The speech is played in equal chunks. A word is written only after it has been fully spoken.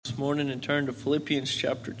This morning and turn to Philippians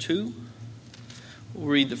chapter 2. We'll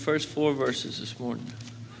read the first 4 verses this morning.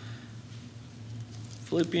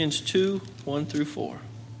 Philippians 2, 1 through 4.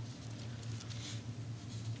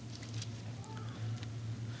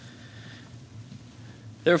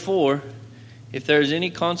 Therefore, if there is any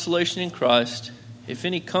consolation in Christ, if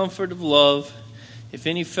any comfort of love, if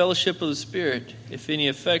any fellowship of the Spirit, if any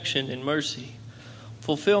affection and mercy,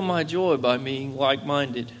 fulfill my joy by being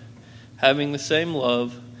like-minded, having the same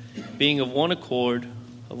love, being of one accord,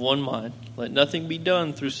 of one mind. Let nothing be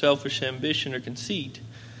done through selfish ambition or conceit,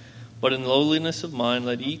 but in lowliness of mind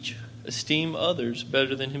let each esteem others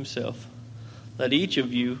better than himself. Let each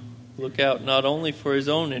of you look out not only for his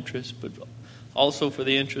own interest, but also for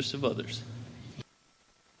the interests of others.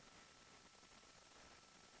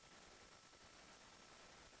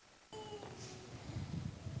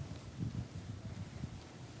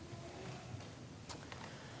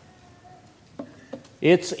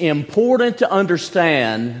 It's important to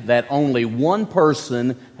understand that only one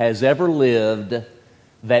person has ever lived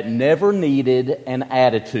that never needed an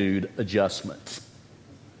attitude adjustment.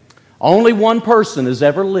 Only one person has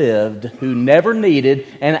ever lived who never needed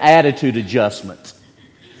an attitude adjustment.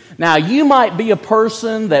 Now, you might be a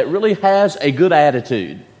person that really has a good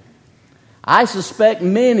attitude. I suspect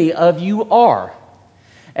many of you are.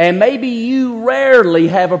 And maybe you rarely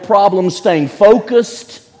have a problem staying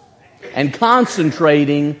focused and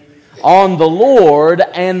concentrating on the Lord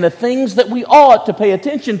and the things that we ought to pay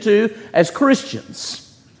attention to as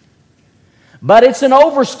Christians. But it's an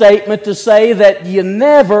overstatement to say that you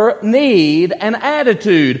never need an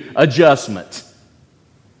attitude adjustment,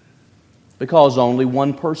 because only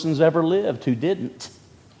one person's ever lived who didn't.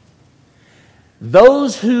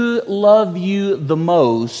 Those who love you the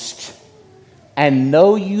most and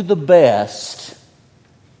know you the best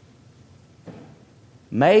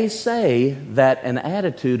may say that an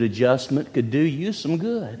attitude adjustment could do you some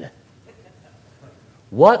good.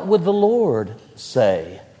 What would the Lord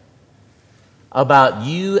say about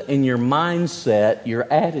you and your mindset,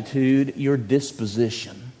 your attitude, your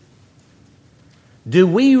disposition? Do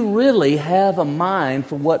we really have a mind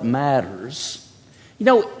for what matters? You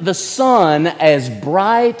know, the sun, as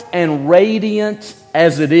bright and radiant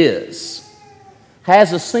as it is,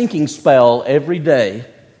 has a sinking spell every day.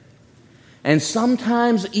 And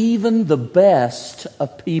sometimes even the best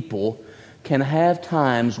of people can have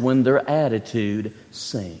times when their attitude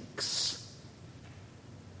sinks.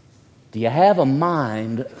 Do you have a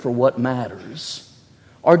mind for what matters?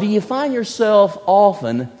 Or do you find yourself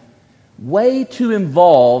often way too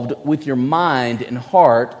involved with your mind and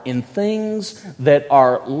heart in things that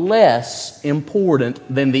are less important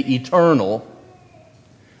than the eternal,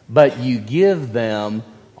 but you give them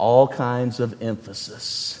all kinds of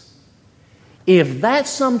emphasis? If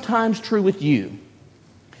that's sometimes true with you,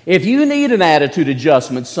 if you need an attitude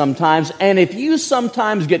adjustment sometimes, and if you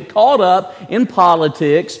sometimes get caught up in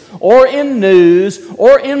politics, or in news,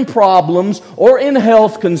 or in problems, or in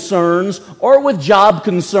health concerns, or with job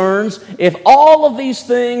concerns, if all of these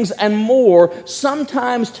things and more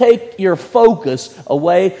sometimes take your focus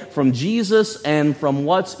away from Jesus and from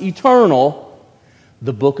what's eternal,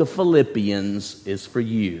 the book of Philippians is for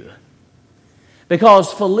you.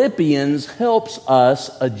 Because Philippians helps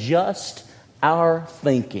us adjust our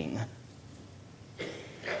thinking.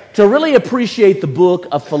 To really appreciate the book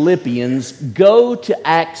of Philippians, go to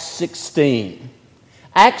Acts 16.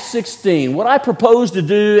 Acts 16. What I propose to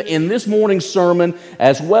do in this morning's sermon,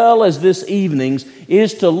 as well as this evening's,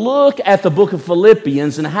 is to look at the book of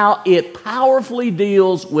Philippians and how it powerfully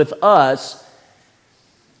deals with us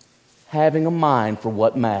having a mind for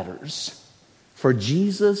what matters, for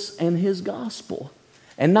Jesus and His gospel,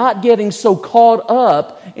 and not getting so caught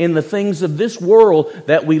up in the things of this world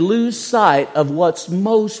that we lose sight of what's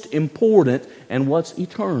most important and what's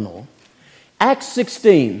eternal. Acts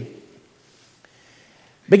 16.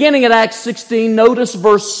 Beginning at Acts 16, notice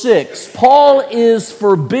verse 6. Paul is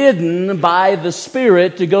forbidden by the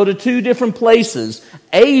Spirit to go to 2 different places,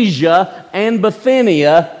 Asia and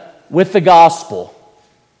Bithynia, with the gospel.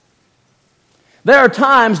 There are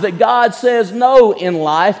times that God says no in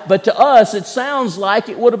life, but to us it sounds like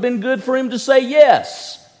it would have been good for Him to say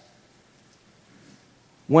yes.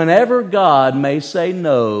 Whenever God may say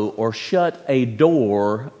no or shut a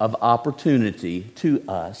door of opportunity to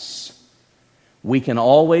us, we can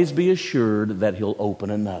always be assured that He'll open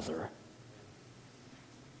another.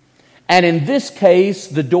 And in this case,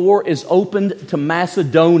 the door is opened to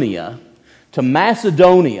Macedonia.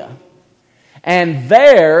 And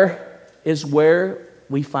there is where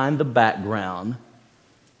we find the background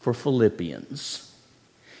for Philippians.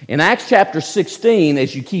 In Acts chapter 16,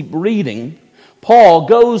 as you keep reading, Paul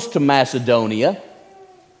goes to Macedonia,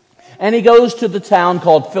 and he goes to the town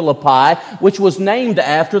called Philippi, which was named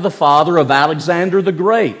after the father of Alexander the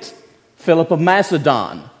Great, Philip of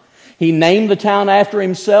Macedon. He named the town after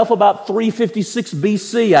himself about 356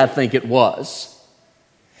 BC, I think it was.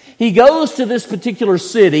 He goes to this particular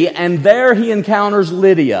city, and there he encounters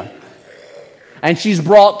Lydia. And she's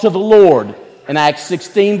brought to the Lord in Acts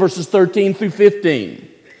 16, verses 13 through 15.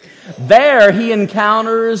 There he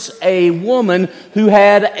encounters a woman who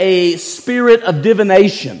had a spirit of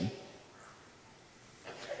divination.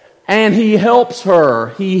 And he helps her,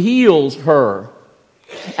 he heals her.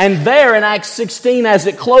 And there in Acts 16, as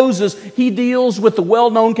it closes, he deals with the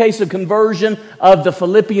well-known case of conversion of the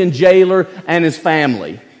Philippian jailer and his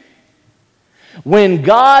family. When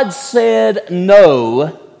God said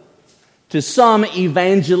no to some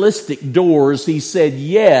evangelistic doors, he said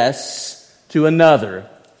yes to another.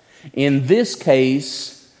 In this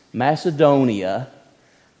case, Macedonia,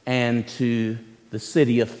 and to the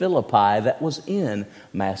city of Philippi that was in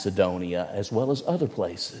Macedonia, as well as other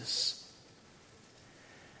places.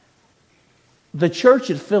 The church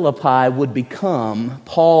at Philippi would become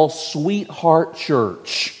Paul's sweetheart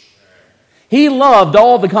church. He loved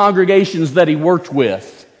all the congregations that he worked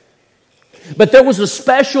with. But there was a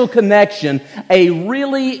special connection, a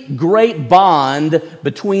really great bond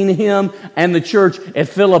between him and the church at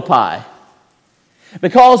Philippi.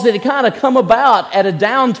 Because it had kind of come about at a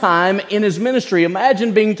downtime in his ministry.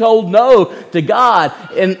 Imagine being told no to God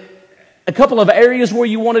in a couple of areas where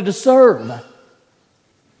you wanted to serve.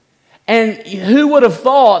 And who would have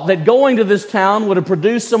thought that going to this town would have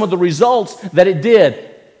produced some of the results that it did?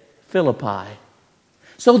 Philippi.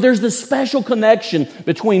 So there's this special connection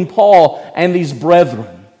between Paul and these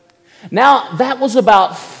brethren. Now, that was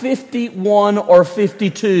about 51 or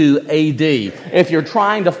 52 AD, if you're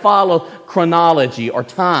trying to follow chronology or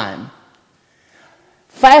time.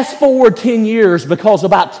 Fast forward 10 years, because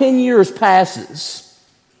about 10 years passes.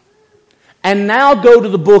 And now go to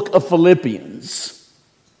the book of Philippians.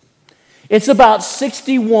 It's about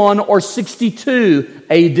 61 or 62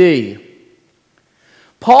 AD.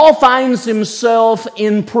 Paul finds himself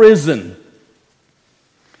in prison,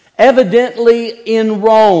 evidently in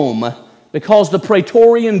Rome, because the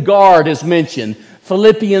Praetorian Guard is mentioned,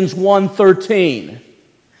 Philippians 1:13.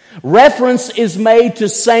 Reference is made to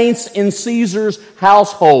saints in Caesar's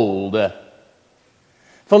household,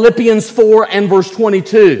 Philippians 4 and verse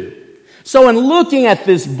 22. So in looking at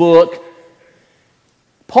this book,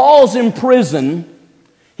 Paul's in prison.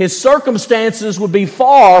 His circumstances would be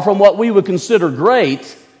far from what we would consider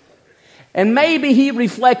great. And maybe he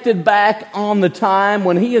reflected back on the time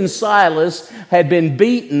when he and Silas had been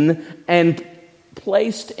beaten and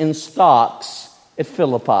placed in stocks at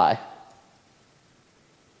Philippi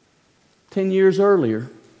 10 years earlier.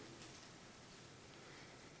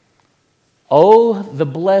 Oh, the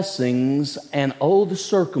blessings and oh, the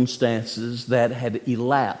circumstances that had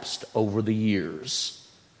elapsed over the years.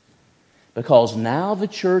 Because now the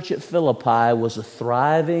church at Philippi was a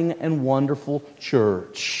thriving and wonderful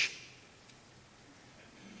church.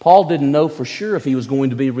 Paul didn't know for sure if he was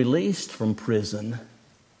going to be released from prison.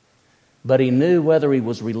 But he knew whether he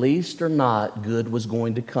was released or not, good was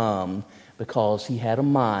going to come, because he had a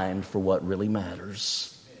mind for what really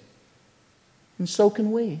matters. And so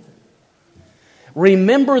can we.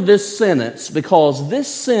 Remember this sentence, because this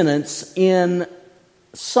sentence in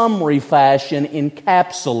summary fashion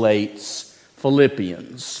encapsulates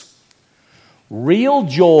Philippians. Real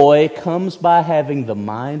joy comes by having the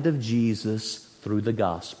mind of Jesus through the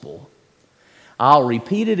gospel. I'll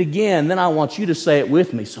repeat it again, then I want you to say it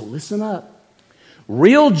with me, so listen up.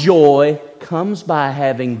 Real joy comes by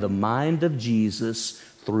having the mind of Jesus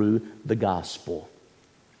through the gospel.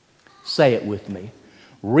 Say it with me.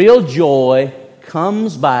 Real joy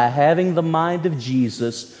comes by having the mind of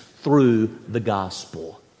Jesus through the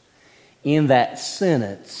gospel. In that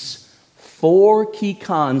sentence, 4 key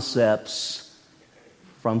concepts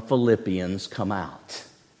from Philippians come out.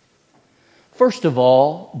 First of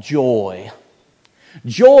all, joy.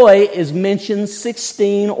 Joy is mentioned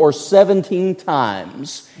 16 or 17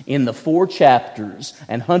 times in the 4 chapters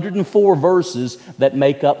and 104 verses that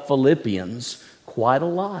make up Philippians. Quite a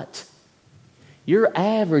lot. You're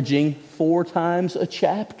averaging 4 times a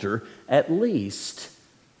chapter at least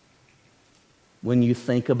when you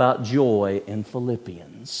think about joy in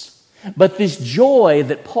Philippians. But this joy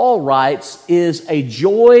that Paul writes is a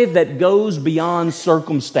joy that goes beyond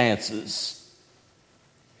circumstances.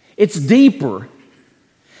 It's deeper.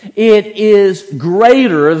 It is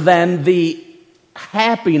greater than the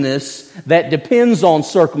happiness that depends on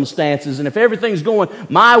circumstances. And if everything's going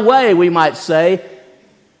my way, we might say,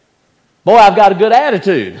 Boy, I've got a good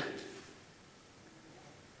attitude.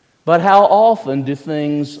 But how often do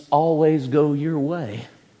things always go your way?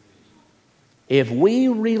 If we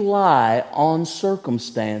rely on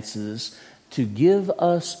circumstances to give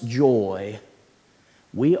us joy,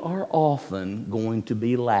 we are often going to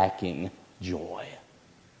be lacking joy.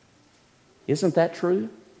 Isn't that true?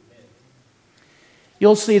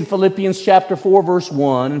 You'll see in Philippians chapter 4, verse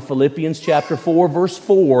 1 and Philippians chapter 4, verse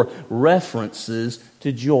 4 references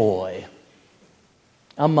to joy,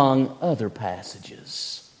 among other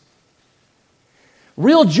passages.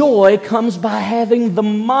 Real joy comes by having the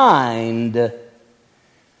mind.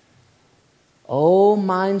 Oh,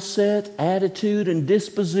 mindset, attitude, and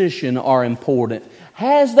disposition are important.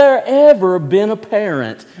 Has there ever been a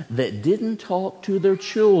parent that didn't talk to their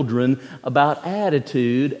children about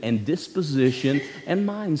attitude and disposition and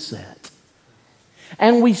mindset?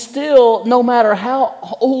 And we still, no matter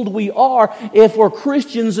how old we are, if we're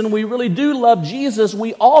Christians and we really do love Jesus,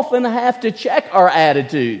 we often have to check our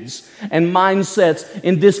attitudes and mindsets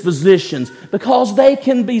and dispositions because they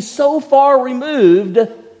can be so far removed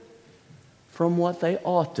from what they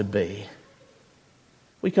ought to be.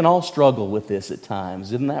 We can all struggle with this at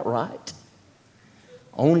times, isn't that right?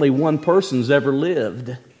 Only one person's ever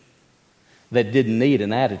lived that didn't need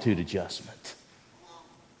an attitude adjustment.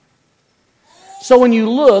 So when you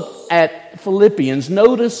look at Philippians,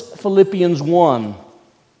 notice Philippians 1.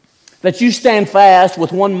 That you stand fast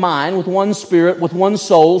with one mind, with one spirit, with one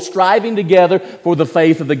soul, striving together for the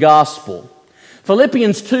faith of the gospel.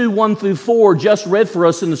 Philippians 2, 1 through 4, just read for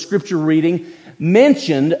us in the scripture reading,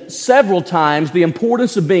 mentioned several times the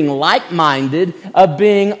importance of being like-minded, of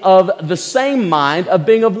being of the same mind, of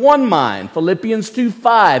being of one mind. Philippians 2,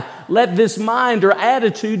 5, let this mind or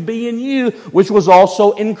attitude be in you, which was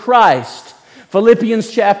also in Christ. Philippians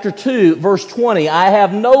chapter 2, verse 20, I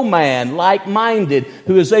have no man like-minded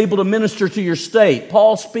who is able to minister to your state.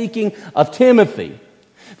 Paul speaking of Timothy.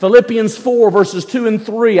 Philippians 4, verses 2 and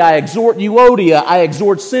 3, I exhort Euodia, I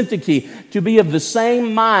exhort Syntyche to be of the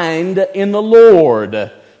same mind in the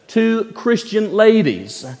Lord. Two Christian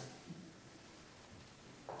ladies.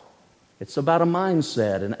 It's about a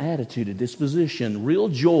mindset, an attitude, a disposition. Real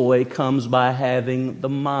joy comes by having the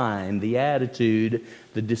mind, the attitude,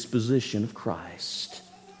 the disposition of Christ.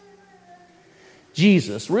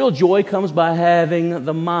 Jesus. Real joy comes by having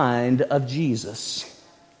the mind of Jesus.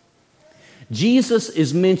 Jesus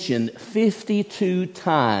is mentioned 52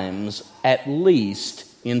 times at least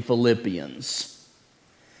in Philippians.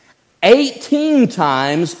 18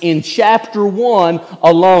 times in chapter 1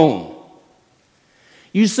 alone.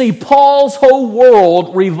 You see, Paul's whole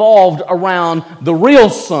world revolved around the real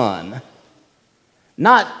Son.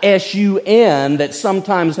 Not S-U-N that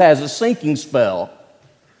sometimes has a sinking spell,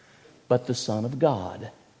 but the Son of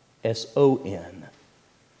God, S-O-N.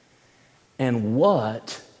 And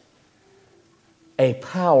what a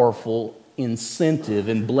powerful incentive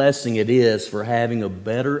and blessing it is for having a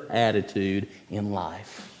better attitude in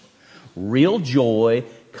life. Real joy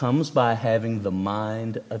comes by having the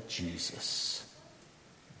mind of Jesus.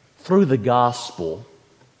 Through the gospel.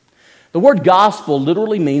 The word gospel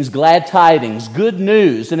literally means glad tidings, good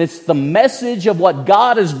news, and it's the message of what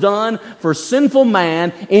God has done for sinful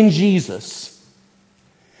man in Jesus.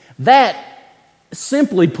 That,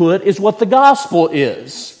 simply put, is what the gospel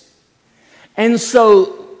is. And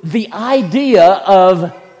so the idea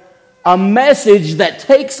of a message that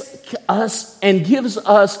takes us and gives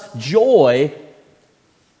us joy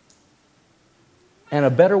and a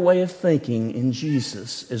better way of thinking in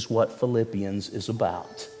Jesus is what Philippians is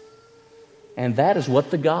about. And that is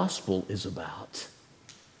what the gospel is about.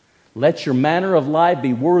 Let your manner of life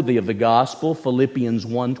be worthy of the gospel, Philippians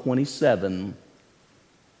 1:27.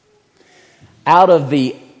 Out of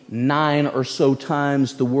the 9 or so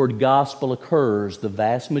times the word gospel occurs, the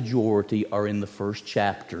vast majority are in the first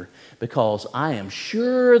chapter. Because I am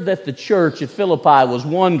sure that the church at Philippi was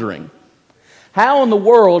wondering, how in the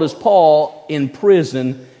world is Paul in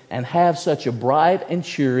prison and have such a bright and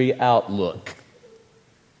cheery outlook?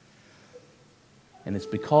 And it's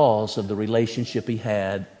because of the relationship he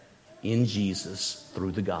had in Jesus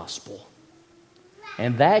through the gospel.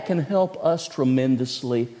 And that can help us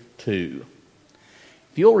tremendously too.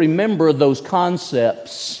 If you'll remember those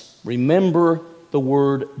concepts, remember the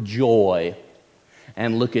word joy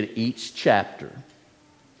and look at each chapter.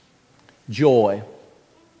 Joy.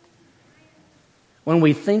 When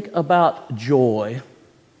we think about joy,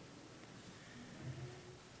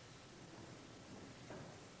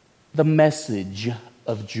 the message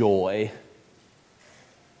of joy,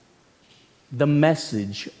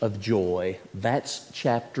 that's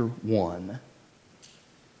chapter 1.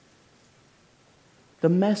 the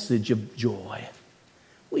message of joy.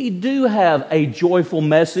 We do have a joyful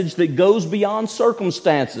message that goes beyond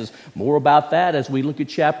circumstances. More about that as we look at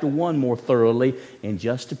chapter 1 more thoroughly in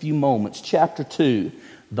just a few moments. Chapter 2,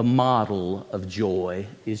 the model of joy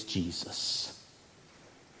is Jesus.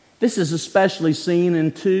 This is especially seen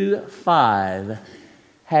in 2:5.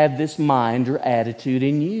 Have this mind or attitude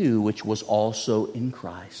in you, which was also in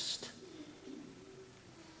Christ.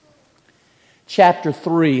 Chapter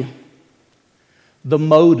 3, the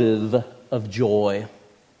motive of joy.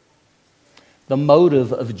 The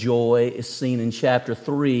motive of joy is seen in chapter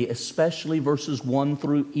 3, especially verses 1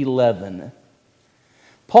 through 11.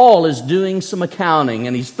 Paul is doing some accounting,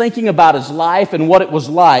 and he's thinking about his life and what it was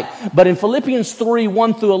like. But in Philippians 3,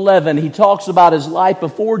 1 through 11, he talks about his life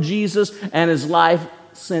before Jesus and his life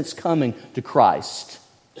since coming to Christ.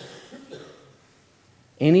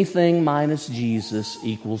 Anything minus Jesus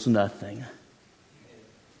equals nothing.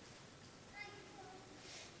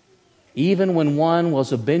 Even when one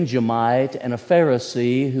was a Benjamite and a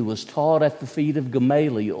Pharisee who was taught at the feet of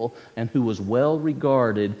Gamaliel and who was well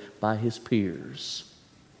regarded by his peers.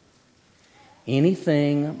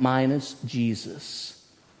 Anything minus Jesus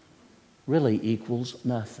really equals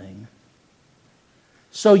nothing.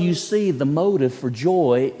 So you see, the motive for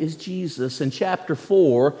joy is Jesus. In chapter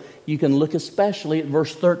 4, you can look especially at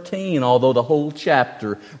verse 13, although the whole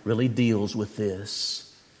chapter really deals with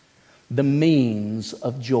this. The means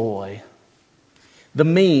of joy. The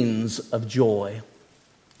means of joy.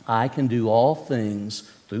 I can do all things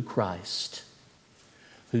through Christ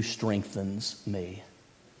who strengthens me.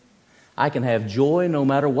 I can have joy no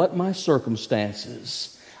matter what my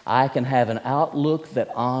circumstances. I can have an outlook that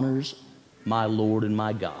honors my Lord and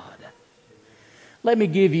my God. Let me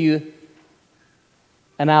give you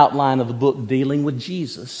an outline of the book dealing with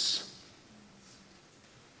Jesus,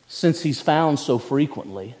 since he's found so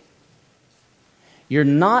frequently. You're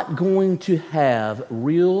not going to have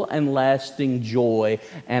real and lasting joy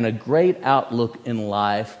and a great outlook in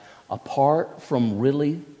life apart from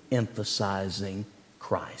really emphasizing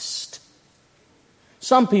Christ.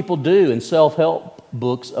 Some people do, and self-help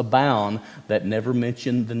books abound that never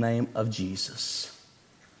mention the name of Jesus.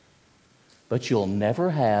 But you'll never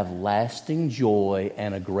have lasting joy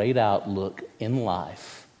and a great outlook in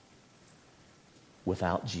life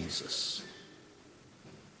without Jesus.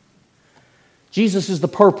 Jesus is the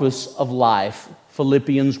purpose of life.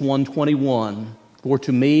 Philippians 1:21. For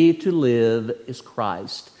to me to live is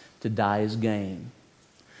Christ, to die is gain.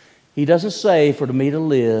 He doesn't say for me to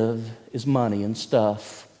live is money and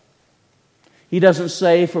stuff. He doesn't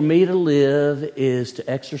say for me to live is to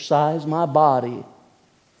exercise my body.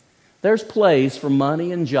 There's place for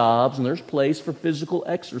money and jobs, and there's place for physical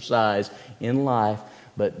exercise in life,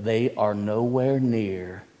 but they are nowhere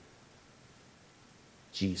near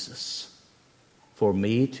Jesus. For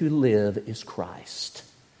me to live is Christ.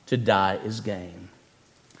 To die is gain.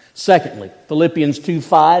 Secondly, Philippians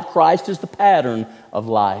 2:5, Christ is the pattern of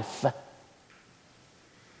life.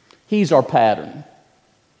 He's our pattern.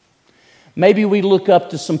 Maybe we look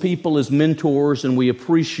up to some people as mentors and we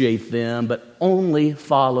appreciate them, but only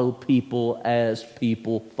follow people as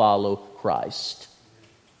people follow Christ.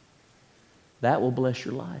 That will bless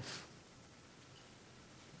your life.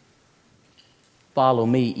 Follow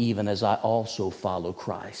me even as I also follow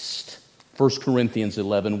Christ. 1 Corinthians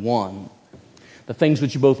 11:1. The things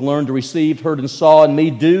which you both learned to receive, heard and saw in me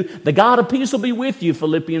do, the God of peace will be with you.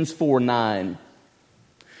 Philippians 4:9.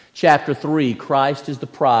 Chapter 3, Christ is the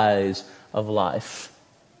prize of life.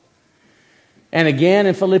 And again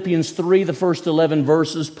in Philippians 3, the first 11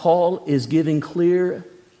 verses, Paul is giving clear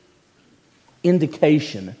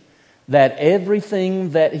indication that everything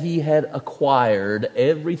that he had acquired,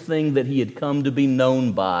 everything that he had come to be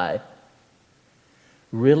known by,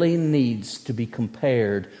 really needs to be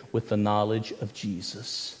compared with the knowledge of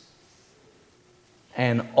Jesus.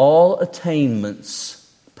 And all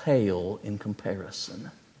attainments pale in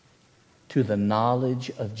comparison to the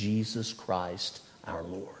knowledge of Jesus Christ our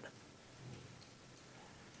Lord.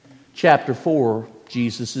 Chapter 4,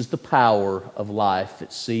 Jesus is the power of life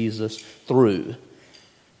that sees us through.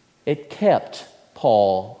 It kept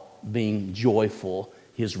Paul being joyful,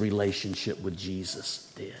 his relationship with Jesus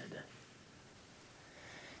did.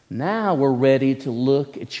 Now we're ready to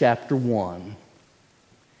look at chapter 1.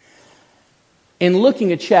 In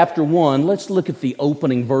looking at chapter 1, let's look at the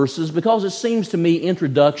opening verses, because it seems to me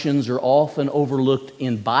introductions are often overlooked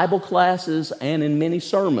in Bible classes and in many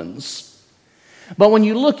sermons. But when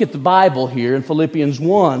you look at the Bible here in Philippians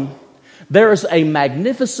 1, there is a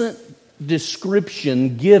magnificent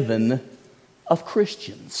description given of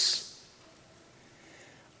Christians.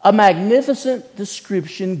 A magnificent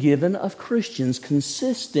description given of Christians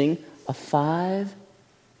consisting of 5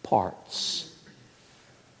 parts.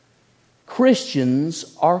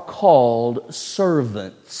 Christians are called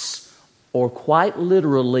servants, or quite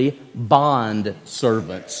literally, bond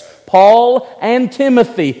servants. Paul and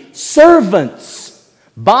Timothy, servants,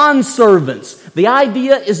 bond servants. The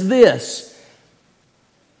idea is this: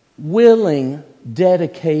 willing,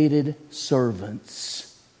 dedicated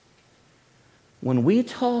servants. When we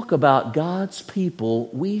talk about God's people,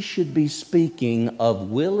 we should be speaking of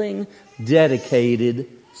willing, dedicated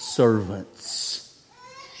servants.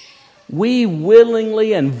 We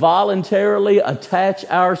willingly and voluntarily attach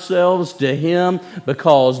ourselves to Him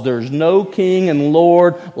because there's no King and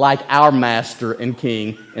Lord like our Master and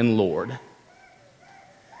King and Lord.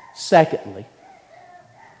 Secondly,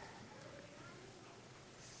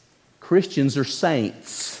 Christians are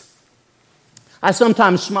saints. I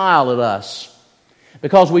sometimes smile at us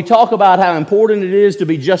because we talk about how important it is to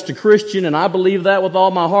be just a Christian, and I believe that with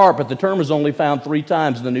all my heart, but the term is only found 3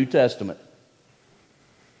 times in the New Testament.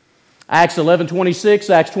 Acts 11:26,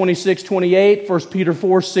 Acts 26:28, 1 Peter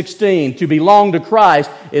 4:16. To belong to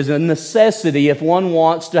Christ is a necessity if one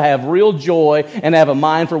wants to have real joy and have a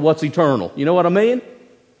mind for what's eternal. You know what I mean?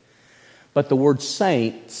 But the word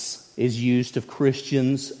saints is used of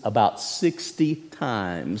Christians about 60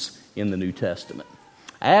 times in the New Testament.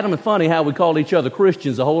 Adam, and funny how we call each other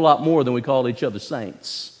Christians a whole lot more than we call each other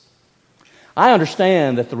saints. I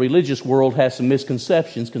understand that the religious world has some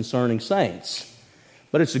misconceptions concerning saints.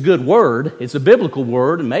 But it's a good word, it's a biblical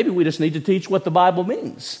word, and maybe we just need to teach what the Bible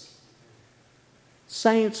means.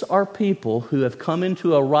 Saints are people who have come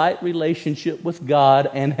into a right relationship with God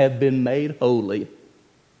and have been made holy.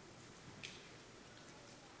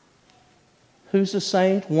 Who's a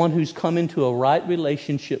saint? One who's come into a right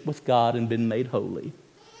relationship with God and been made holy.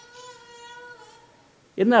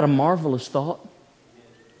 Isn't that a marvelous thought?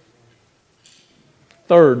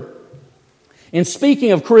 Third, in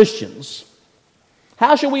speaking of Christians,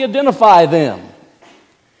 how shall we identify them?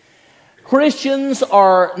 Christians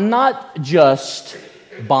are not just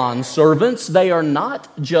bondservants. They are not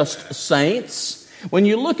just saints. When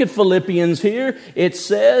you look at Philippians here, it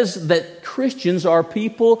says that Christians are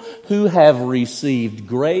people who have received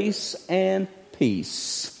grace and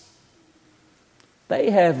peace. They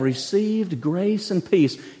have received grace and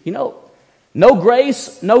peace. You know, no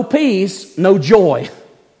grace, no peace, no joy.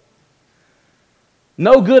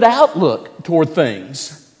 No good outlook toward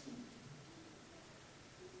things.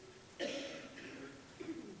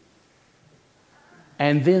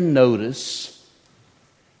 And then notice,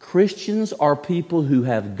 Christians are people who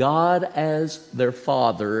have God as their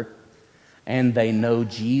Father and they know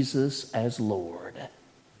Jesus as Lord.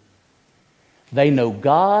 They know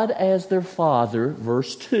God as their Father,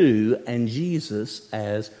 verse 2, and Jesus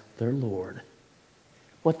as their Lord.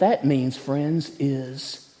 What that means, friends,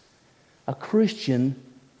 is a Christian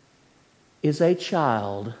is a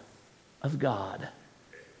child of God,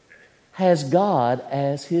 has God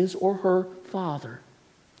as his or her Father.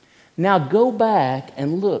 Now go back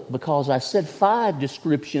and look, because I said 5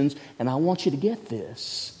 descriptions, and I want you to get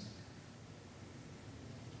this.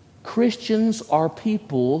 Christians are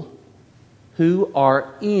people who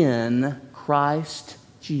are in Christ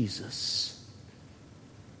Jesus.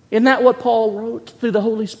 Isn't that what Paul wrote through the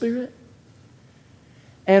Holy Spirit?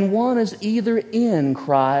 And one is either in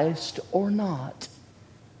Christ or not.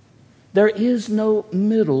 There is no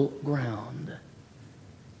middle ground.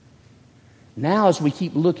 Now, as we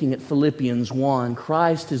keep looking at Philippians 1,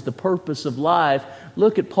 Christ is the purpose of life.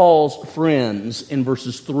 Look at Paul's friends in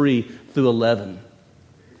verses 3 through 11.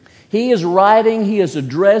 He is writing, he is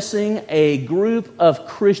addressing a group of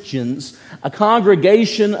Christians, a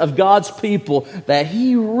congregation of God's people that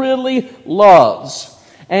he really loves.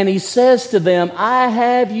 And he says to them, I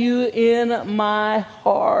have you in my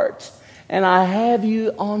heart, and I have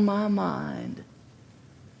you on my mind.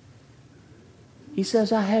 He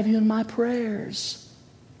says, I have you in my prayers.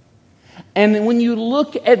 And when you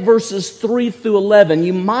look at verses 3 through 11,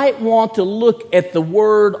 you might want to look at the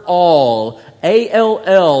word all,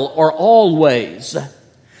 A-L-L, or always.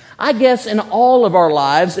 I guess in all of our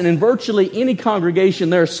lives and in virtually any congregation,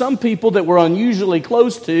 there are some people that we're unusually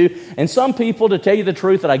close to and some people, to tell you the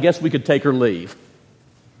truth, that I guess we could take or leave.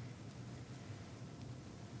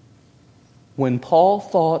 When Paul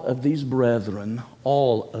thought of these brethren,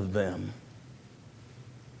 all of them,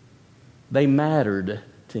 they mattered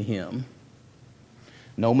to him.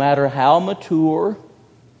 No matter how mature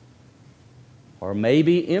or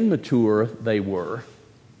maybe immature they were,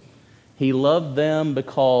 he loved them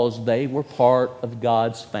because they were part of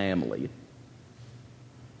God's family.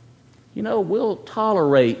 we'll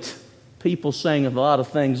tolerate people saying a lot of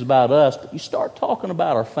things about us, but you start talking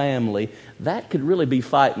about our family, that could really be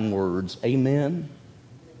fighting words. Amen?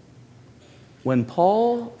 When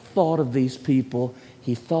Paul thought of these people,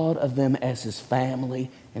 he thought of them as his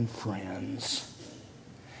family and friends.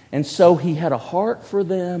 And so he had a heart for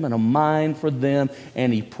them and a mind for them,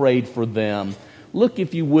 and he prayed for them. Look,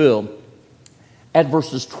 if you will, at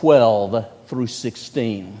verses 12 through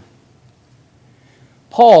 16.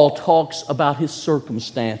 Paul talks about his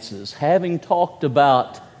circumstances, having talked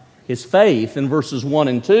about his faith in verses 1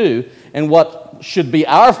 and 2, and what should be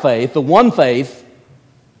our faith, the one faith,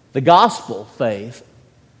 the gospel faith.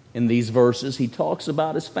 In these verses, he talks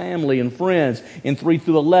about his family and friends in 3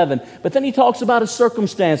 through 11. But then he talks about his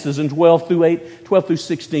circumstances in 12 through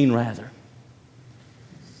 16 rather.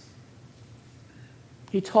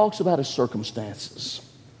 He talks about his circumstances.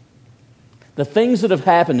 The things that have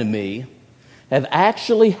happened to me have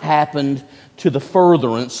actually happened to the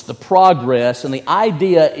furtherance, the progress, and the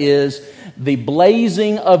idea is the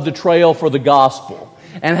blazing of the trail for the gospel,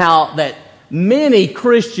 and how that many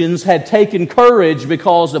Christians had taken courage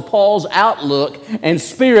because of Paul's outlook and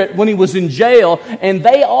spirit when he was in jail, and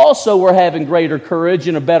they also were having greater courage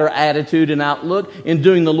and a better attitude and outlook in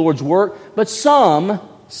doing the Lord's work. But some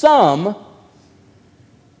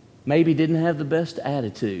maybe didn't have the best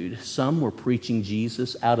attitude. Some were preaching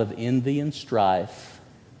Jesus out of envy and strife.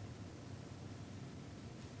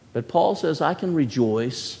 But Paul says, I can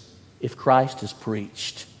rejoice if Christ is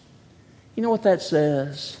preached. You know what that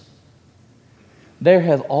says? There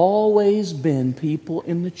have always been people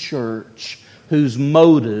in the church whose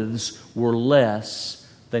motives were less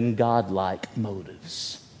than godlike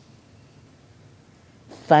motives.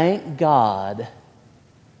 Thank God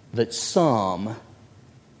that some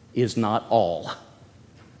is not all.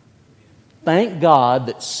 Thank God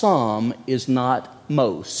that some is not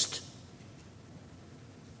most.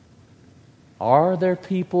 Are there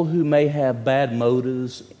people who may have bad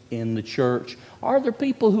motives in the church? Are there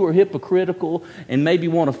people who are hypocritical and maybe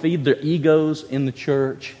want to feed their egos in the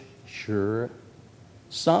church? Sure.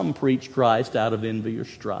 Some preach Christ out of envy or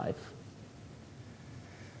strife.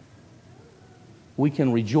 We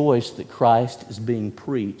can rejoice that Christ is being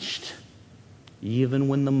preached, even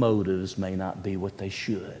when the motives may not be what they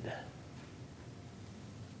should.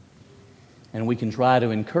 And we can try to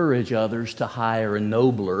encourage others to higher and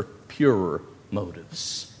nobler, purer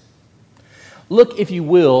motives. Look, if you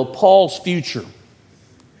will, Paul's future.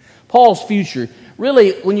 Paul's future.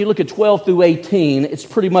 Really, when you look at 12 through 18, it's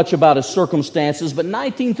pretty much about his circumstances, but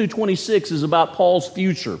 19 through 26 is about Paul's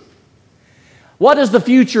future. What does the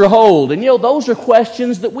future hold? And those are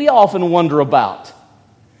questions that we often wonder about.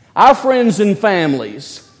 Our friends and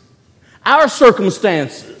families, our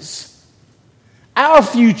circumstances, our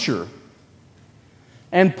future.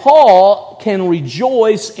 And Paul can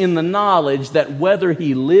rejoice in the knowledge that whether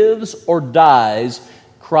he lives or dies,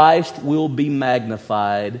 Christ will be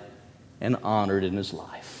magnified and honored in his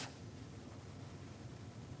life.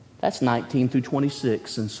 That's 19 through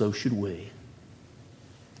 26, and so should we.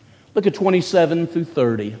 Look at 27 through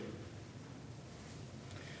 30.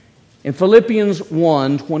 In Philippians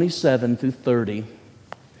 1, 27 through 30,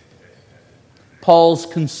 Paul's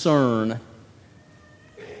concern.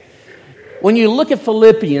 When you look at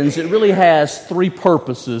Philippians, it really has three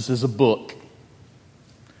purposes as a book.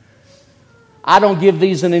 I don't give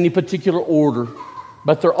these in any particular order,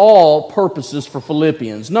 but they're all purposes for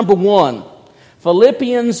Philippians. Number one,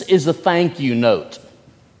 Philippians is a thank you note.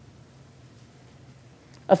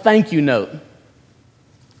 A thank you note.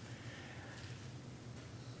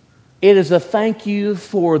 It is a thank you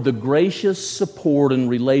for the gracious support and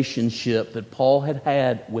relationship that Paul had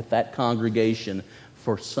had with that congregation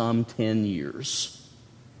for some 10 years.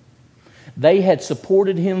 They had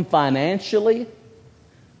supported him financially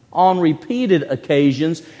on repeated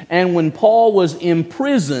occasions, and when Paul was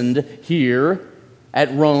imprisoned here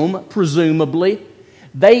at Rome, presumably,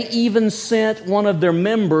 they even sent one of their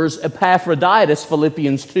members, Epaphroditus,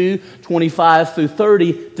 Philippians 2, 25 through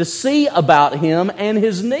 30, to see about him and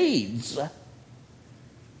his needs.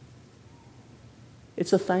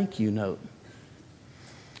 It's a thank you note.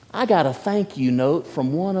 I got a thank you note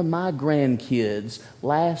from one of my grandkids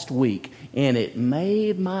last week, and it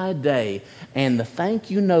made my day. And the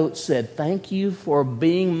thank you note said, "Thank you for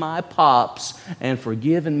being my pops and for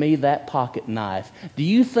giving me that pocket knife." Do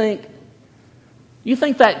you think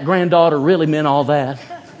that granddaughter really meant all that?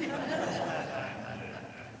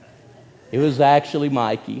 It was actually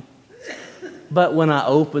Mikey. But when I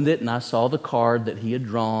opened it and I saw the card that he had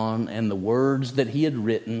drawn and the words that he had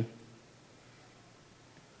written,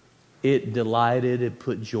 it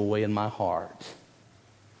put joy in my heart.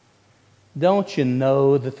 Don't you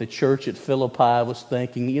know that the church at Philippi was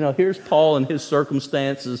thinking, here's Paul and his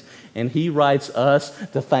circumstances, and he writes us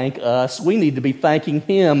to thank us. We need to be thanking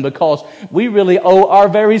him because we really owe our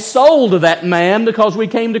very soul to that man because we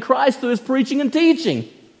came to Christ through his preaching and teaching.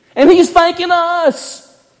 And he's thanking us.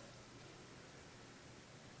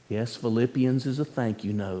 Yes, Philippians is a thank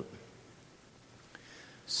you note.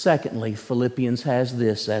 Secondly, Philippians has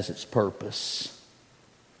this as its purpose.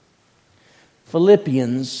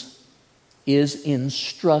 Philippians is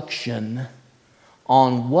instruction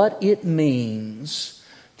on what it means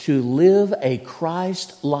to live a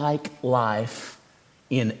Christ-like life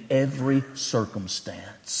in every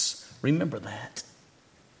circumstance. Remember that.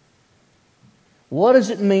 What does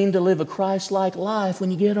it mean to live a Christ-like life when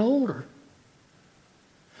you get older?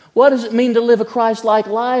 What does it mean to live a Christ-like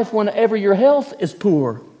life whenever your health is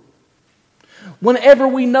poor? Whenever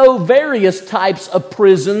we know various types of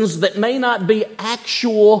prisons that may not be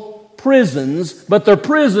actual prisons, but they're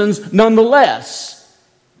prisons nonetheless.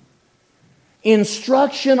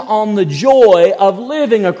 Instruction on the joy of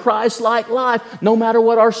living a Christ-like life no matter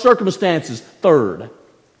what our circumstances. Third,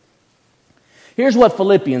 here's what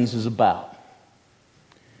Philippians is about.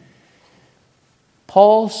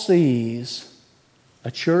 Paul sees a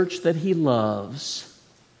church that he loves,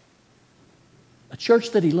 a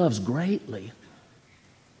church that he loves greatly,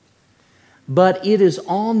 but it is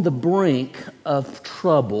on the brink of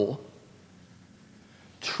trouble.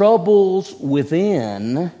 Troubles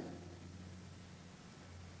within,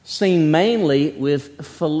 seen mainly with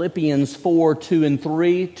Philippians 4, 2 and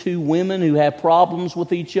 3, two women who have problems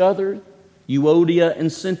with each other, Euodia and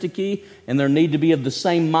Syntyche, and there need to be of the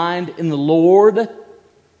same mind in the Lord.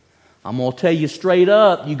 I'm going to tell you straight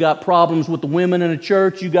up, you got problems with the women in a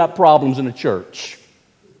church, you got problems in a church.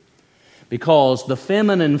 Because the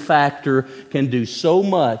feminine factor can do so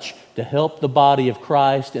much to help the body of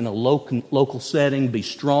Christ in a local setting be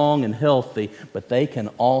strong and healthy, but they can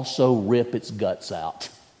also rip its guts out.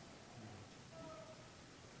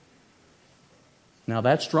 Now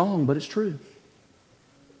that's strong, but it's true.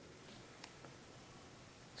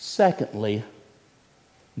 Secondly,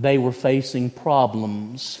 they were facing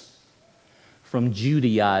problems from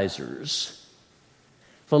Judaizers.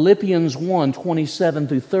 Philippians 1, 27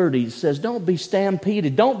 through 30 says, don't be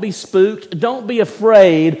stampeded, don't be spooked, don't be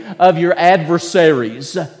afraid of your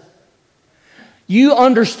adversaries. You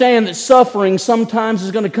understand that suffering sometimes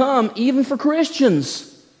is going to come even for Christians.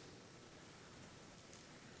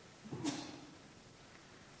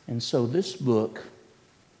 And so this book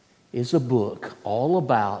is a book all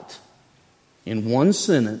about, in one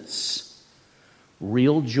sentence,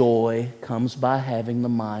 real joy comes by having the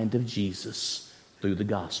mind of Jesus through the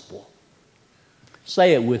gospel.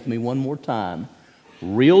 Say it with me one more time.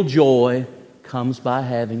 Real joy comes by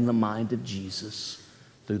having the mind of Jesus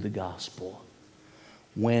through the gospel.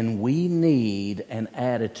 When we need an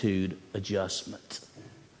attitude adjustment,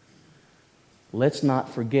 let's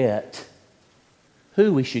not forget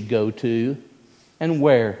who we should go to and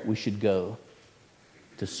where we should go.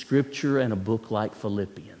 To Scripture and a book like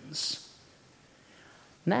Philippians.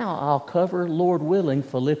 Now I'll cover, Lord willing,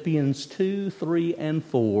 Philippians 2, 3, and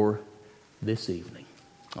 4 this evening.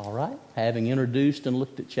 All right? Having introduced and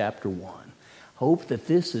looked at chapter 1. Hope that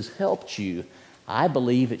this has helped you. I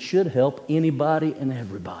believe it should help anybody and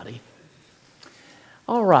everybody.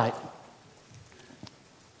 All right.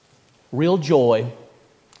 Real joy,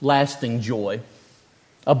 lasting joy,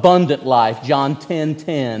 abundant life, John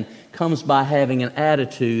 10:10, comes by having an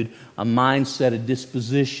attitude, a mindset, a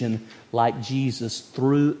disposition like Jesus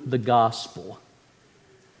through the gospel.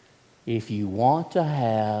 If you want to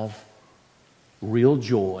have real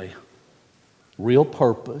joy, real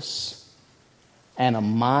purpose, and a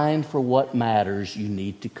mind for what matters, you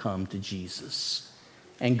need to come to Jesus.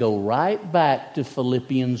 And go right back to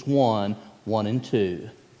Philippians 1, 1 and 2.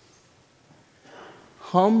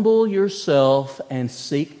 Humble yourself and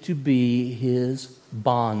seek to be His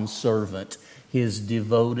bondservant, His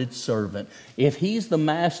devoted servant. If He's the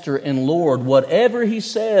Master and Lord, whatever He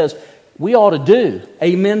says, we ought to do.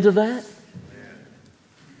 Amen to that?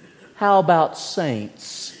 How about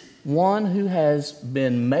saints? One who has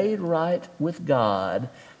been made right with God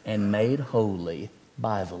and made holy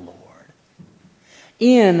by the Lord.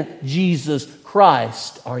 In Jesus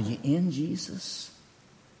Christ. Are you in Jesus?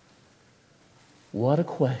 What a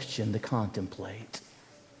question to contemplate.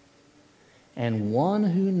 And one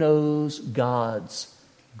who knows God's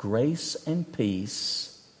grace and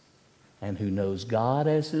peace, and who knows God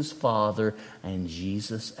as his Father and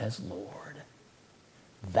Jesus as Lord.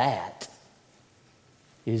 That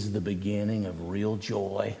is the beginning of real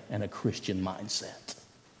joy and a Christian mindset.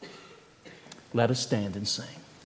 Let us stand and sing.